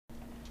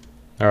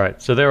All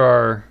right, so there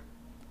are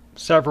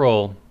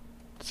several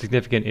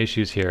significant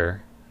issues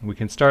here. We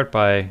can start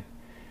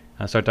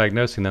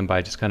diagnosing them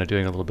by just kind of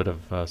doing a little bit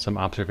of some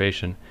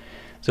observation.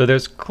 So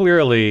there's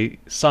clearly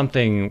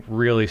something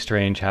really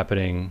strange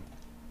happening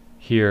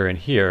here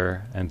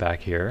and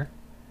back here.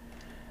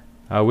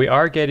 We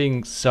are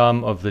getting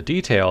some of the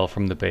detail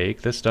from the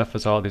bake. These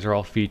are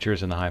all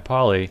features in the high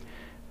poly,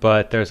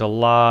 but there's a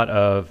lot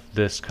of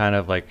this kind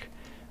of like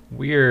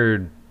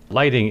weird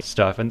lighting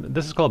stuff, and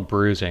this is called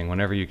bruising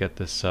whenever you get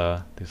this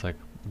these like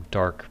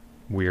dark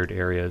weird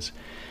areas,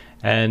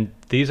 and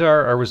these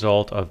are a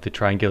result of the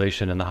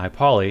triangulation in the high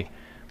poly.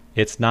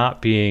 It's not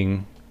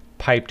being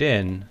piped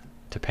in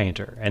to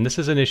Painter, and this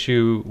is an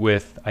issue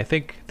with, I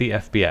think, the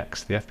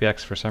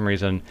FBX for some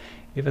reason.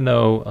 Even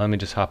though, let me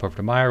just hop over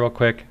to Maya real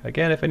quick.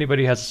 Again, if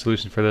anybody has a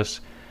solution for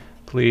this,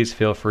 please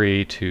feel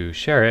free to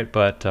share it,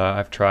 but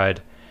I've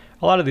tried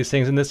a lot of these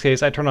things. In this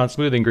case, I turn on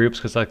smoothing groups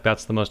because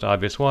that's the most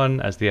obvious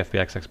one as the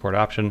FBX export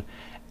option,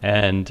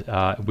 and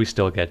we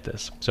still get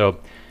this. So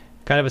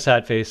kind of a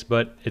sad face,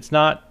 but it's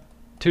not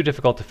too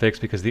difficult to fix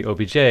because the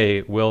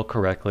OBJ will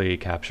correctly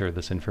capture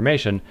this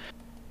information.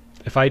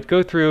 If I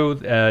go through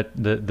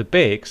the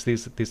bakes,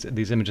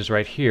 these images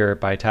right here,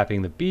 by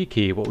tapping the B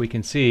key, what we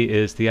can see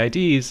is the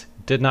IDs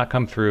did not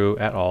come through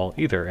at all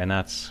either, and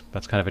that's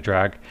kind of a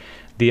drag.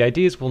 The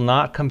IDs will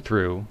not come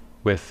through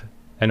with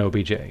an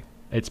OBJ.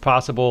 It's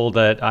possible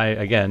that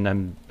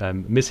I'm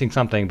missing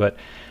something, but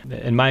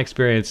in my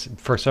experience,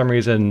 for some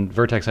reason,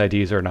 vertex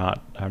IDs are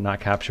not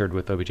captured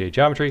with OBJ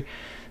geometry.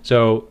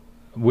 So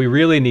we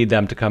really need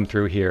them to come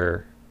through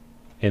here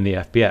in the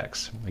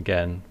FBX.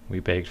 Again, we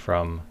baked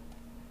from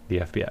the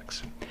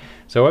FBX.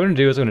 So what I'm going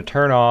to do is I'm going to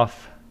turn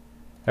off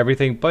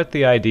everything but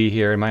the ID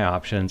here in my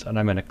options, and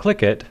I'm going to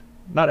click it.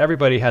 Not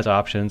everybody has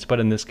options,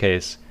 but in this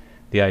case,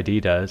 the ID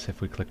does. If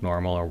we click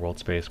normal or world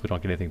space, we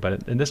don't get anything.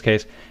 But in this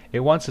case,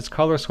 it wants its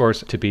color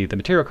source to be the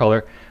material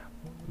color.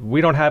 We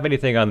don't have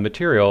anything on the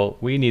material.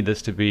 We need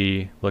this to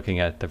be looking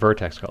at the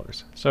vertex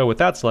colors. So with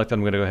that selected,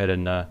 I'm going to go ahead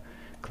and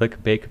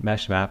click Bake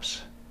Mesh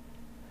Maps.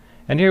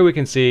 And here we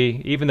can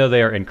see, even though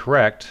they are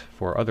incorrect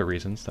for other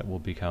reasons that will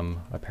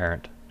become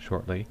apparent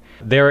shortly,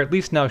 they're at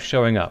least now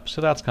showing up.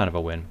 So that's kind of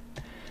a win.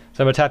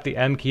 So I'm going to tap the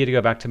M key to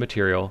go back to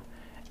material.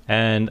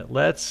 And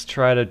let's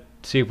try to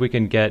see if we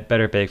can get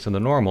better bakes on the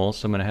normal.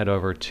 So I'm going to head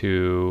over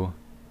to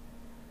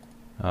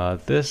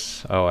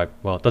this.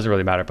 Well, it doesn't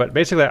really matter. But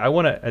basically, I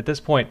want to, at this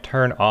point,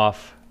 turn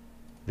off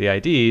the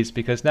IDs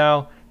because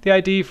now the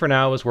ID for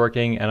now is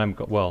working, and I'm,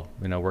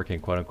 working,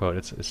 quote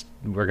unquote.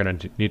 We're going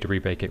to need to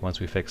rebake it once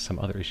we fix some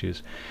other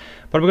issues.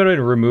 But I'm going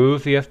to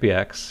remove the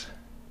FBX.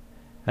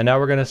 And now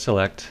we're going to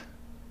select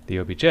the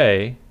OBJ.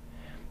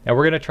 And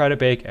we're going to try to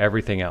bake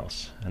everything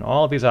else. And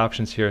all of these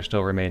options here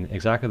still remain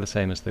exactly the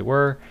same as they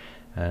were.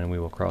 And we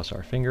will cross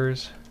our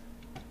fingers.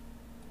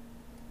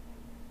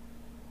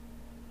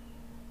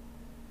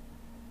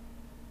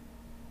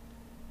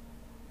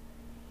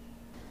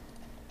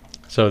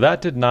 So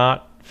that did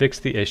not fix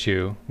the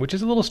issue, which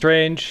is a little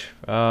strange.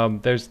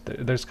 There's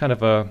kind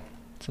of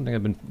something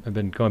I've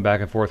been going back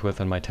and forth with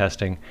in my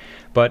testing,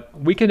 but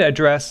we can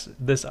address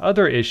this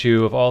other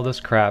issue of all this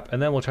crap,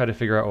 and then we'll try to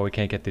figure out why we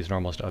can't get these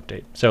normals to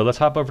update. So let's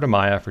hop over to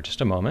Maya for just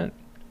a moment,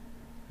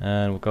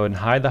 and we'll go ahead and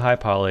hide the high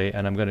poly,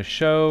 and I'm going to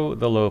show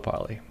the low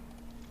poly.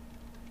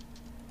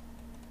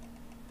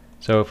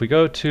 So if we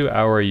go to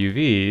our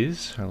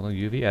UVs, our little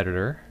UV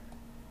editor,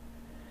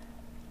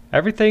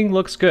 everything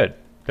looks good.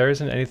 There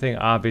isn't anything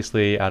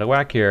obviously out of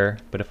whack here,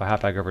 but if I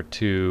hop back over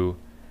to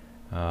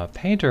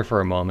Painter for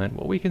a moment,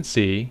 what we can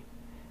see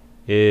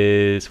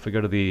is, if we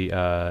go to the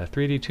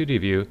 3D, 2D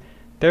view,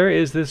 there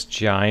is this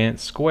giant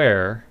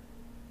square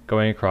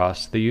going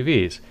across the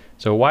UVs.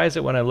 So why is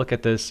it when I look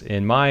at this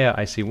in Maya,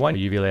 I see one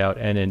UV layout,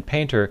 and in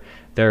Painter,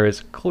 there is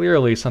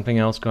clearly something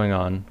else going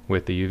on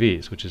with the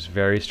UVs, which is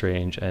very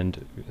strange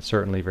and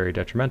certainly very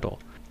detrimental.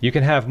 You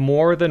can have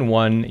more than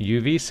one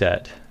UV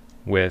set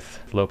with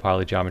low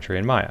poly geometry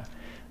in Maya.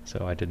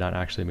 So I did not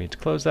actually mean to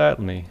close that.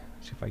 Let me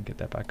see if I can get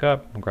that back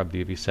up. I'll grab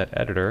the UV set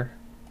editor.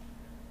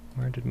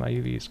 Where did my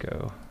UVs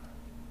go?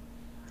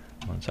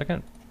 1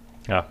 second.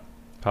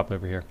 Pop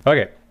over here.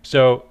 Okay,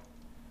 so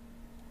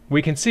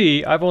we can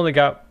see I've only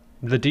got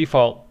the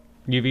default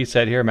UV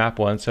set here, map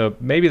 1, so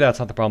maybe that's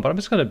not the problem, but I'm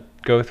just going to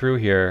go through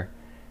here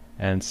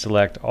and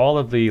select all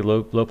of the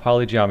low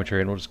poly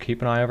geometry, and we'll just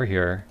keep an eye over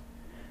here.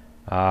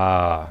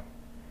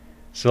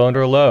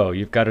 Cylinder low,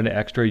 you've got an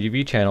extra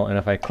UV channel, and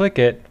if I click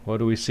it, what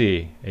do we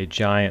see? A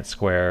giant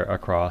square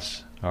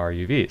across our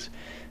UVs.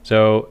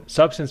 So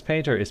Substance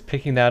Painter is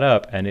picking that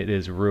up, and it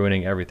is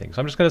ruining everything. So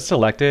I'm just going to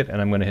select it,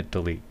 and I'm going to hit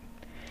delete.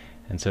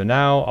 And so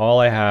now all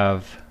I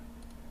have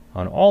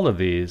on all of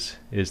these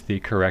is the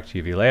correct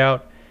UV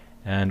layout,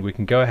 and we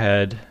can go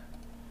ahead,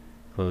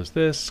 close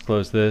this. I'm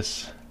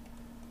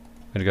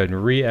going to go ahead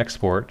and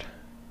re-export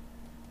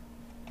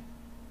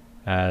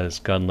as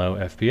Gunlow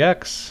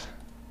FBX.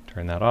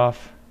 Turn that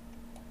off.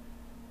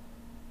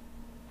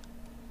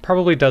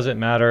 Probably doesn't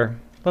matter.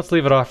 Let's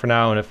leave it off for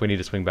now, and if we need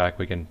to swing back,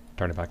 we can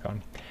turn it back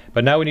on.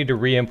 But now we need to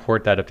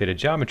re-import that updated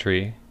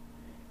geometry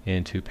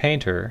into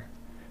Painter.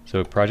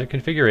 So project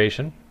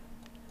configuration,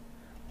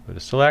 go to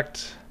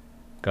select,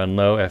 gun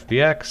low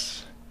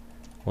FBX,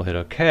 we'll hit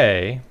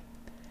OK,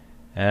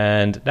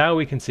 and now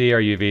we can see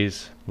our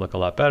UVs look a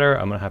lot better.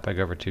 I'm going to hop back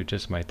over to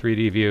just my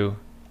 3D view.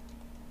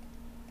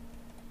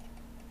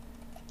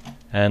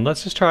 And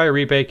let's just try a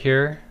rebake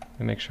here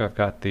and make sure I've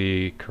got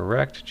the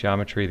correct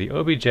geometry. The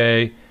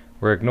OBJ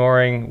we're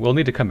ignoring. We'll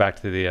need to come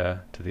back to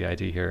the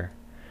ID here.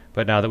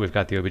 But now that we've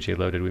got the OBJ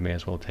loaded, we may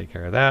as well take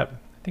care of that.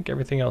 I think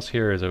everything else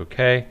here is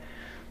okay.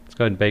 Let's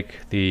go ahead and bake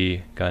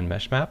the gun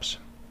mesh maps.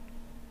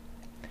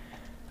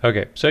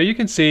 Okay, so you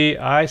can see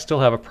I still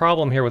have a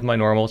problem here with my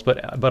normals,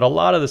 but a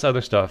lot of this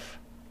other stuff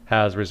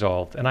has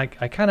resolved. And I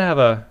kind of have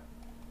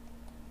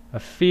a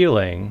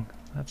feeling,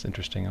 that's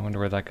interesting, I wonder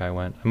where that guy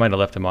went. I might have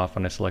left him off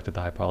when I selected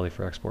the high poly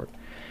for export.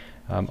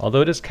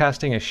 Although it is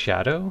casting a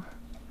shadow,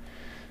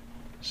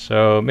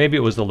 so maybe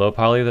it was the low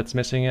poly that's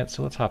missing it.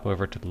 So let's hop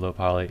over to the low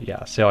poly.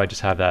 Yeah, so I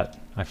just have that.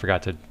 I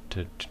forgot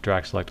to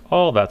drag select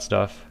all that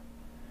stuff.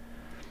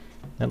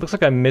 And it looks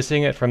like I'm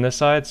missing it from this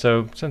side,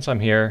 so since I'm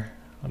here,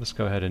 I'll just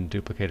go ahead and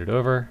duplicate it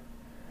over.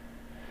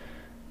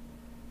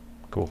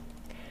 Cool.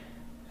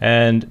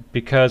 And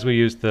because we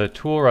used the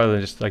tool rather than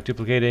just like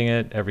duplicating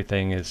it,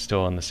 everything is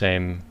still in the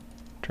same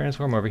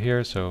transform over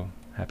here, so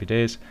happy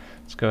days.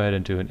 Let's go ahead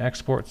and do an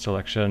export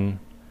selection,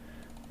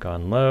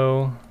 gun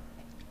low,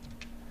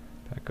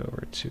 back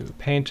over to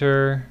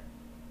Painter,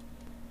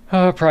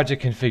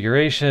 project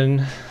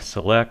configuration,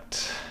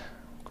 select,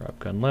 grab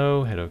gun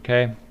low, hit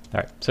OK. All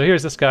right, so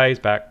here's this guy, he's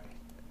back.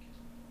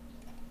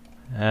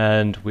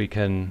 And we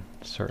can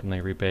certainly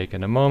rebake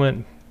in a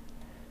moment.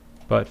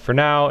 But for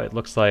now, it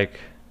looks like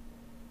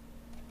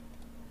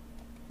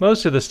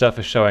most of the stuff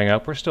is showing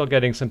up. We're still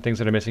getting some things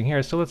that are missing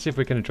here. So let's see if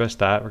we can address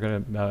that. We're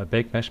going to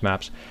bake mesh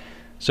maps.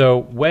 So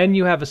when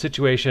you have a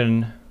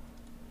situation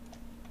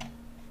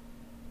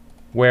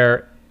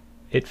where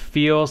it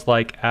feels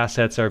like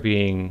assets are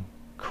being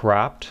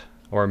cropped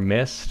or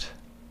missed,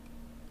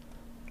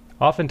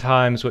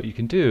 oftentimes what you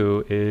can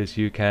do is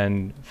you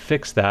can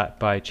fix that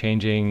by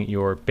changing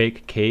your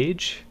bake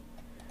cage,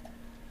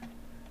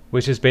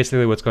 which is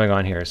basically what's going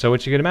on here. So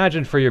what you can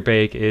imagine for your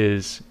bake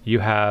is you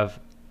have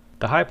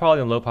the high poly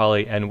and low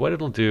poly, and what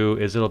it'll do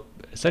is it'll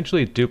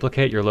essentially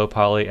duplicate your low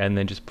poly and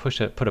then just put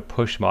a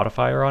push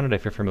modifier on it,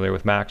 if you're familiar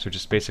with Max, or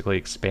just basically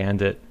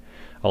expand it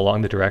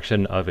along the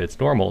direction of its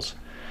normals.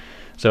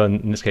 So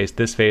in this case,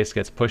 this face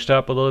gets pushed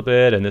up a little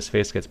bit, and this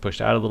face gets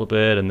pushed out a little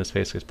bit, and this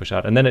face gets pushed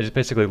out. And then it just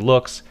basically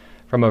looks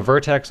from a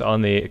vertex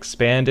on the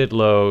expanded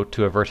low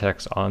to a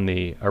vertex on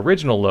the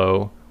original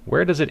low.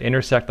 Where does it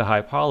intersect the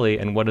high poly,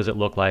 and what does it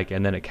look like?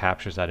 And then it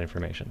captures that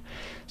information.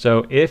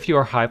 So if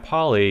your high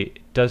poly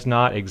does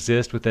not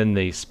exist within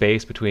the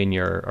space between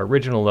your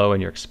original low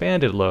and your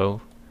expanded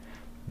low,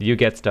 you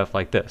get stuff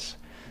like this.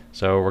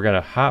 So we're going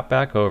to hop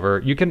back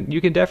over. You can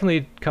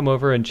definitely come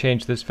over and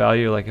change this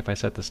value. Like if I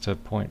set this to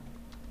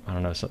I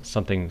don't know,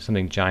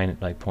 something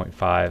giant like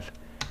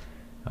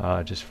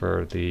 0.5, just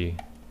for the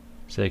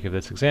sake of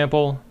this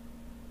example.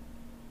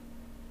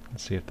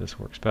 Let's see if this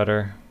works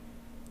better.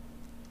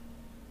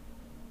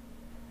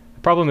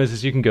 The problem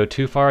is you can go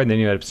too far and then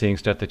you end up seeing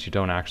stuff that you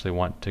don't actually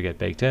want to get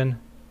baked in.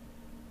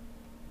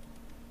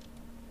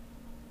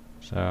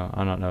 So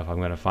I don't know if I'm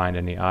going to find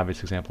any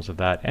obvious examples of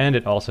that. And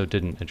it also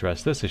didn't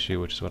address this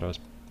issue, which is what I was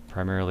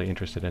primarily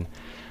interested in.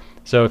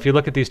 So if you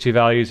look at these two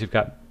values, you've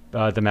got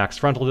the max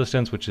frontal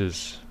distance, which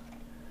is,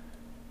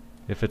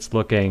 if it's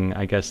looking,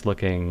 I guess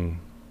looking,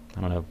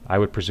 I don't know, I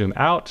would presume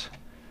out.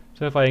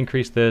 So if I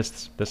increase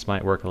this, this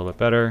might work a little bit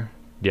better.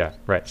 Yeah,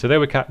 right. So there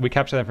we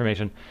capture that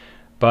information.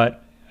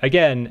 But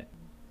again,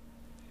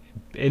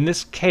 in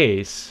this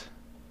case,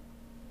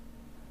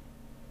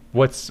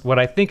 what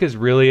I think is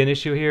really an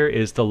issue here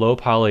is the low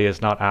poly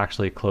is not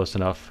actually close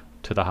enough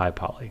to the high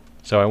poly.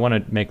 So I want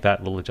to make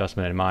that little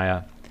adjustment in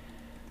Maya.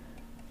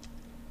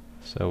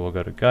 So we'll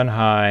go to gun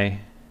high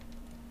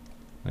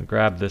and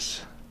grab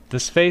this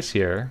face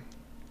here.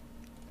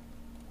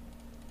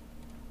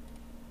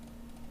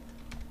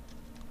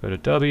 Go to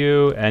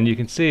W, and you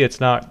can see it's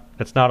not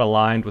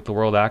aligned with the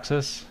world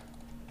axis.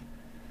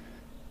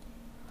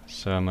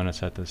 So I'm going to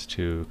set this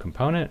to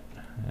component,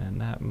 and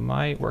that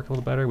might work a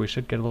little better. We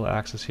should get a little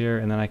axis here,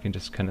 and then I can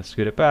just kind of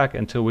scoot it back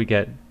until we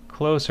get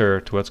closer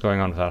to what's going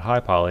on with that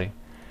high poly.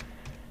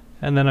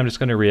 And then I'm just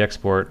going to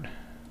re-export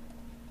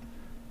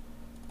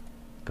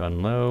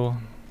gun low,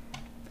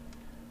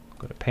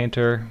 go to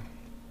Painter.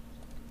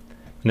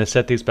 I'm going to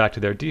set these back to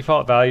their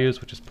default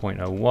values, which is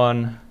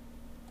 0.01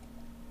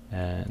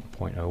 and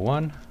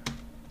 0.01.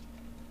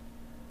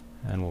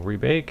 And we'll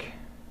rebake.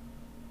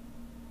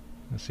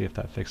 Let's see if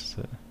that fixes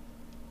it.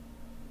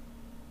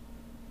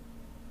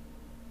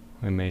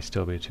 We may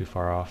still be too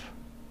far off.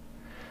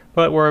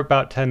 But we're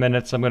about 10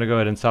 minutes. I'm going to go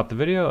ahead and stop the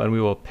video, and we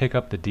will pick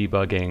up the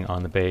debugging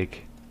on the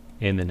bake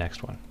in the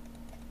next one.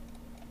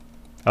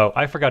 Oh,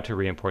 I forgot to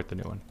re-import the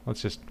new one. I'm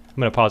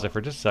going to pause it for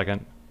just a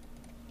second.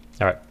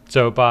 All right,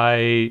 so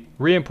by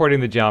re-importing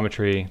the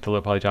geometry, the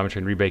low poly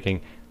geometry, and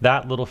rebaking,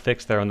 that little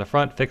fix there on the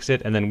front, fix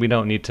it, and then we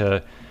don't need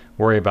to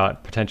worry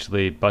about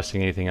potentially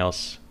busting anything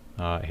else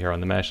here on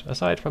the mesh,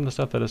 aside from the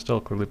stuff that is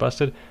still clearly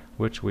busted,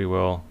 which we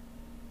will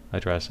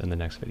address in the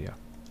next video.